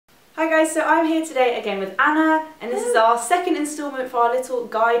guys, so I'm here today again with Anna, and this is our second instalment for our little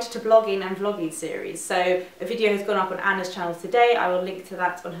guide to blogging and vlogging series. So a video has gone up on Anna's channel today. I will link to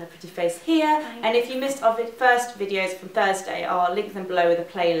that on her pretty face here. And if you missed our first videos from Thursday, I'll link them below with a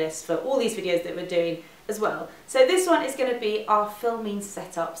playlist for all these videos that we're doing as well. So this one is going to be our filming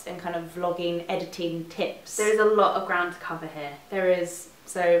setups and kind of vlogging, editing tips. There is a lot of ground to cover here. There is.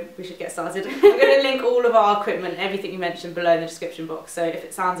 So we should get started. I'm going to link all of our equipment, everything you mentioned below in the description box, so if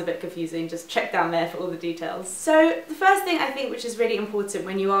it sounds a bit confusing, just check down there for all the details. So the first thing I think which is really important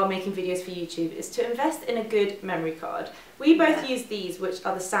when you are making videos for YouTube is to invest in a good memory card. We both use these, which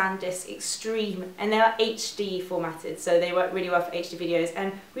are the SanDisk Extreme, and they are HD formatted, so they work really well for HD videos,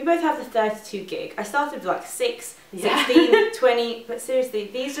 and we both have the 32 gig. I started with like 6, 16, 20, but seriously,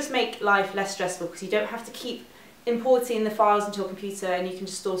 these just make life less stressful because you don't have to keep importing the files into your computer, and you can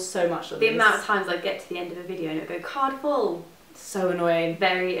just store so much on the amount of times I get to the end of a video and it'll go card full. So annoying.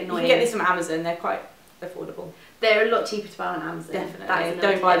 Very annoying. You can get these from Amazon, they're quite affordable. They're a lot cheaper to buy on Amazon. Definitely.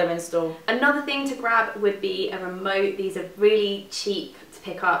 Don't buy them in store. Another thing to grab would be a remote. These are really cheap to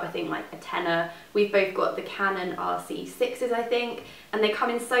pick up, I think like a tenner. We've both got the Canon RC6s, I think, and they come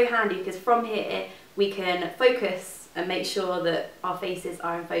in so handy because from here we can focus and make sure that our faces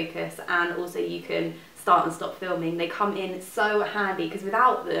are in focus, and also you can start and stop filming. They come in so handy because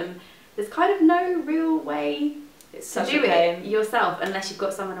without them there's kind of no real way to do it yourself unless you've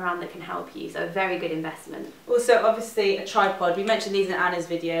got someone around that can help you, so a very good investment. Also obviously a tripod, we mentioned these in Anna's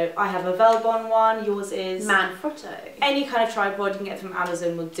video. I have a Velbon one, yours is? Manfrotto. Any kind of tripod you can get from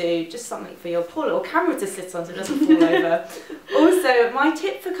Amazon will do, just something for your poor little camera to sit on so it doesn't fall over. Also my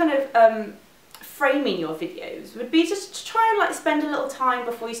tip for kind of framing your videos would be just to try and like spend a little time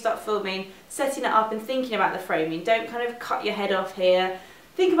before you start filming, setting it up and thinking about the framing. Don't kind of cut your head off here.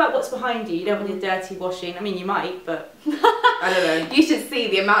 Think about what's behind you. You don't want your dirty washing. I mean, you might, but I don't know. You should see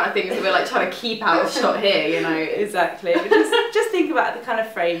the amount of things that we're like trying to keep out of shot here, you know. Exactly. But just think about the kind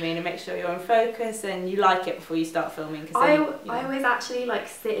of framing and make sure you're in focus and you like it before you start filming. I always actually like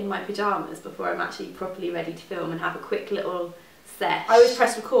sit in my pyjamas before I'm actually properly ready to film and have a quick little sesh. I always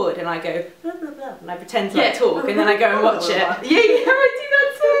press record and I go blah blah blah and I pretend to like talk and then I go and watch it. Yeah, I do that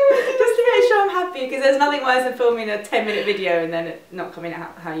too. Just to make sure I'm happy, because there's nothing worse than filming a 10-minute video and then it not coming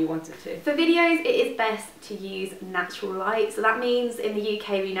out how you want it to. For videos, it is best to use natural light. So that means in the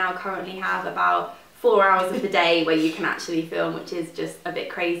UK we now currently have about 4 hours of the day where you can actually film, which is just a bit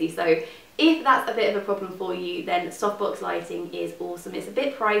crazy. So if that's a bit of a problem for you, then softbox lighting is awesome. It's a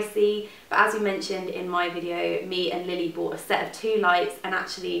bit pricey, but as we mentioned in my video, me and Lily bought a set of 2 lights, and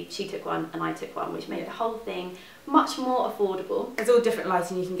actually she took one and I took one, which made the whole thing much more affordable. There's all different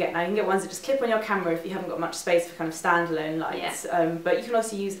lighting you can get now. You can get ones that just clip on your camera if you haven't got much space for kind of standalone lights, but you can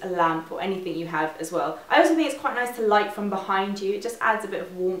also use a lamp or anything you have as well. I also think it's quite nice to light from behind you. It just adds a bit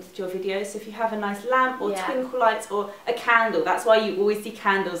of warmth to your videos. So if you have a nice lamp or twinkle lights or a candle, that's why you always see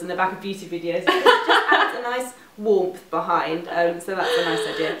candles in the back of beauty videos. It just adds a nice warmth behind, so that's a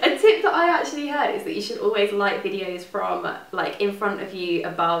nice idea. A tip that I actually heard is that you should always light videos from like in front of you,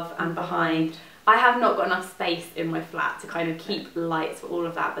 above and behind. I have not got enough space in my flat to kind of keep lights for all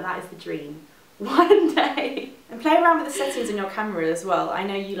of that, but that is the dream. One day. And play around with the settings in your camera as well. I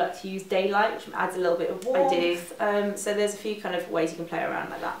know you like to use daylight, which adds a little bit of warmth. I do. So there's a few kind of ways you can play around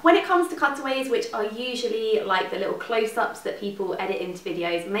like that. When it comes to cutaways, which are usually like the little close-ups that people edit into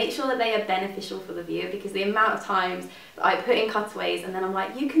videos, make sure that they are beneficial for the viewer, because the amount of times that I put in cutaways and then I'm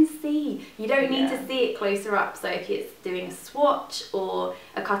like, you can see. You don't need to see it closer up. So if it's doing a swatch or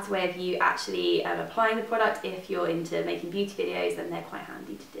a cutaway of you actually applying the product, if you're into making beauty videos, then they're quite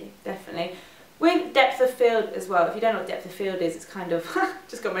handy to do. Definitely. With depth of field as well, if you don't know what depth of field is, it's kind of,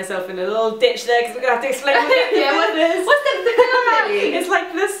 just got myself in a little ditch there because we're going to have to explain what depth of field is. What's depth of field? It's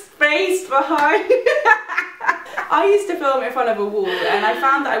like the space behind. I used to film in front of a wall and I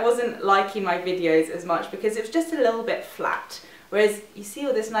found that I wasn't liking my videos as much because it was just a little bit flat. Whereas you see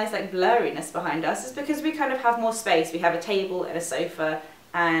all this nice like blurriness behind us, it's because we kind of have more space. We have a table and a sofa,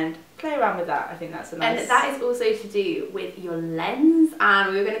 and play around with that. I think that's a nice... And that is also to do with your lens,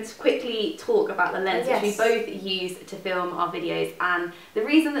 and we were going to quickly talk about the lens which we both use to film our videos, and the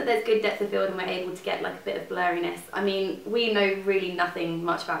reason that there's good depth of field and we're able to get like a bit of blurriness, I mean, we know really nothing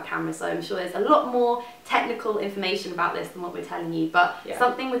much about cameras, so I'm sure there's a lot more technical information about this than what we're telling you, but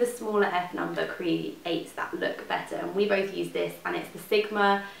something with a smaller f number creates that look better, and we both use this, and it's the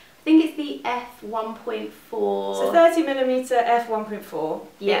Sigma, I think it's the f1.4. So 30mm f1.4.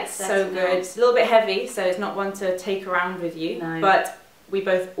 Yes, so good. It's a little bit heavy, so it's not one to take around with you. No. But we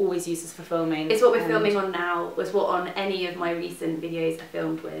both always use this for filming. It's what we're filming on now, was what on any of my recent videos I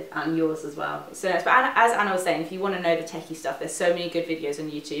filmed with, and yours as well. So nice. But as Anna was saying, if you want to know the techie stuff, there's so many good videos on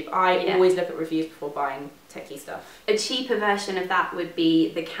YouTube. I always look at reviews before buying techie stuff. A cheaper version of that would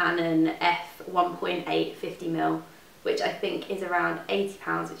be the Canon f1.8 50mm, which I think is around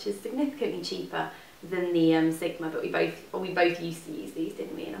 £80, which is significantly cheaper than the Sigma, but we both used to use these,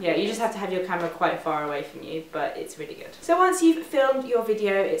 didn't we? Yeah, you just have to have your camera quite far away from you, but it's really good. So once you've filmed your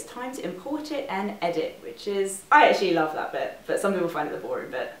video, it's time to import it and edit, which is, I actually love that bit, but some people find it the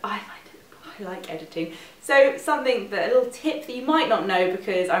boring bit. I find it I like editing. So a little tip that you might not know,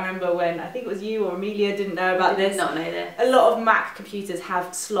 because I remember when, I think it was you or Amelia didn't know about this. I did not know this. A lot of Mac computers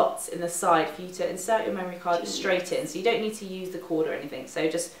have slots in the side for you to insert your memory card straight in, so you don't need to use the cord or anything. So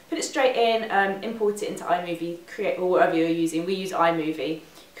just put it straight in, import it into iMovie, or whatever you're using. We use iMovie.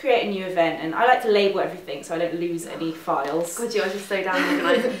 Create a new event, and I like to label everything so I don't lose any files. God, you are just so damn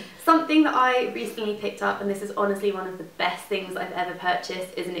organised. Something that I recently picked up, and this is honestly one of the best things I've ever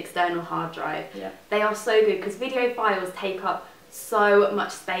purchased, is an external hard drive. Yeah. They are so good because video files take up so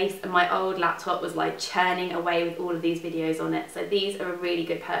much space, and my old laptop was like churning away with all of these videos on it. So these are a really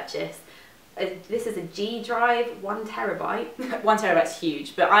good purchase. This is a G drive, 1 terabyte. 1 terabyte's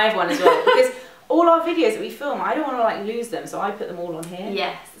huge, but I have one as well because all our videos that we film, I don't want to like lose them, so I put them all on here.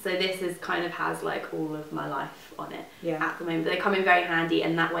 Yes, so this is kind of has like all of my life on it at the moment. But they come in very handy,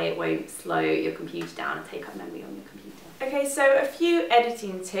 and that way it won't slow your computer down and take up memory on your computer. Okay, so a few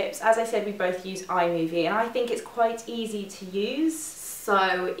editing tips. As I said, we both use iMovie, and I think it's quite easy to use.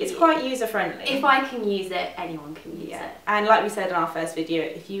 So it's quite user friendly. If I can use it, anyone can use it. And like we said in our first video,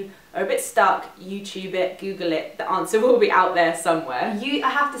 if you are a bit stuck, YouTube it, Google it, the answer will be out there somewhere. I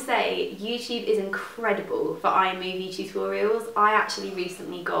have to say, YouTube is incredible for iMovie tutorials. I actually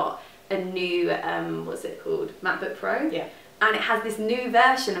recently got a new, what's it called? MacBook Pro? Yeah. And it has this new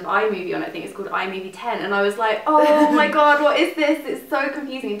version of iMovie on it. I think it's called iMovie 10. And I was like, oh my god, what is this? It's so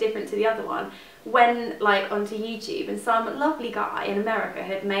confusing and different to the other one. Went like onto YouTube, and some lovely guy in America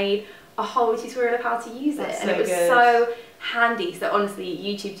had made a whole tutorial of how to use it. And it was so handy. So honestly,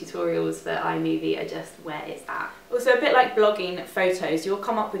 YouTube tutorials for iMovie are just where it's at. Also, a bit like blogging photos, you'll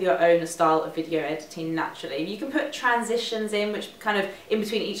come up with your own style of video editing naturally. You can put transitions in, which kind of in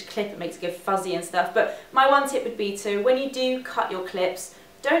between each clip it makes it go fuzzy and stuff. But my one tip would be to, when you do cut your clips,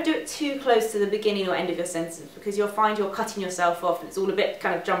 don't do it too close to the beginning or end of your sentence, because you'll find you're cutting yourself off and it's all a bit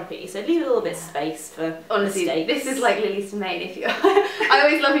kind of jumpy. So leave a little bit of space for mistakes. This is like Lily's domain. If you, I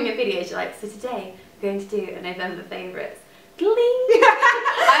always love in your videos. You're like, so today we're going to do a November favourites. Gleam.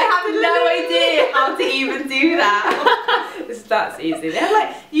 I have no idea how to even do that. That's easy. They have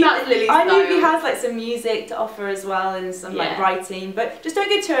like that's Lily's style. iMovie has like some music to offer as well, and some like writing, but just don't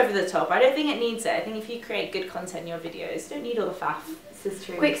go too over the top. I don't think it needs it. I think if you create good content in your videos, you don't need all the faff. This is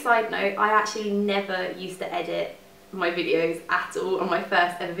true. Quick side note, I actually never used to edit my videos at all. On my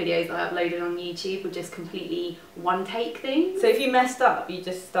first ever videos I uploaded on YouTube were just completely one take things. So if you messed up, you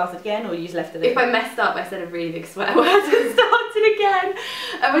just started again, or you just left it in? If I messed up, I said a really big swear word and started again.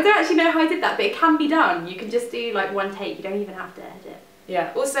 I don't actually know how I did that, but it can be done. You can just do like one take, you don't even have to edit.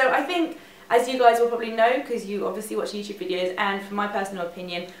 Yeah, also I think, as you guys will probably know, because you obviously watch YouTube videos, and from my personal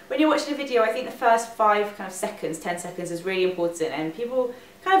opinion, when you're watching a video, I think the first 5 kind of seconds, 10 seconds is really important, and people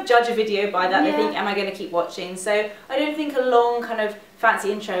kind of judge a video by that. They think, am I going to keep watching? So I don't think a long kind of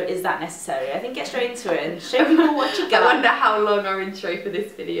fancy intro is that necessary. I think get straight into it and show people what you got. I wonder how long our intro for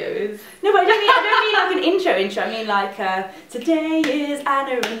this video is. No, but I don't mean like an intro. I mean like today is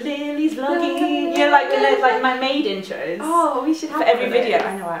Anna and Lily's vlogging. You know, like my maid intros. Oh, we should have for every video.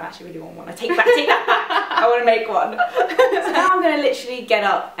 I know, I actually really want one. I take that back. I want to make one. So now I'm going to literally get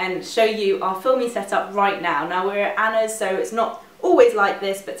up and show you our filming setup right now. Now we're at Anna's, so it's not always like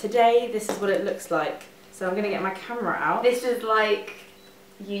this, but today this is what it looks like. So I'm going to get my camera out. This is like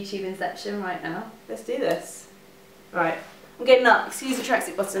YouTube Inception right now. Let's do this. Right, I'm getting up. Excuse the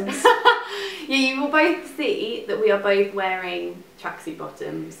tracksuit bottoms. Yeah, you will both see that we are both wearing tracksuit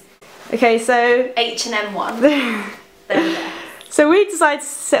bottoms. Okay, so H&M one. There we go. So we decided to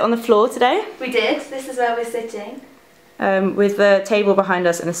sit on the floor today. We did. This is where we're sitting. With the table behind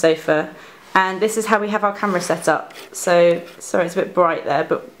us and a sofa. And this is how we have our camera set up. So, sorry it's a bit bright there,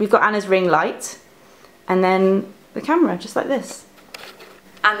 but we've got Anna's ring light and then the camera, just like this.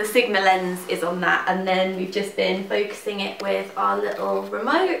 And the Sigma lens is on that, and then we've just been focusing it with our little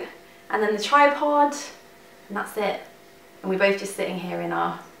remote and then the tripod, and that's it. And we're both just sitting here in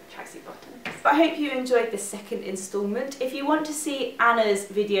our tracksuit bottoms. But I hope you enjoyed this second instalment. If you want to see Anna's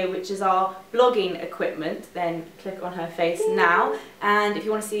video, which is our blogging equipment, then click on her face now. And if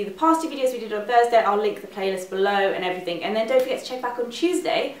you want to see the past 2 videos we did on Thursday, I'll link the playlist below and everything. And then don't forget to check back on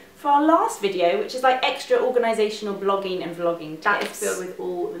Tuesday for our last video, which is like extra organisational blogging and vlogging tips. That's filled with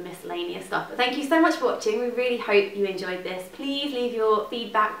all the miscellaneous stuff. But thank you so much for watching. We really hope you enjoyed this. Please leave your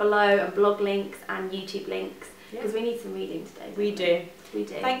feedback below and blog links and YouTube links, because we need some reading today. We do. We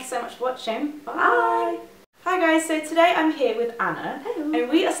do. Thank you so much for watching. Bye. Bye. Hi guys, so today I'm here with Anna. Hello.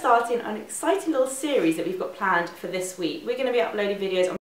 And we are starting an exciting little series that we've got planned for this week. We're going to be uploading videos on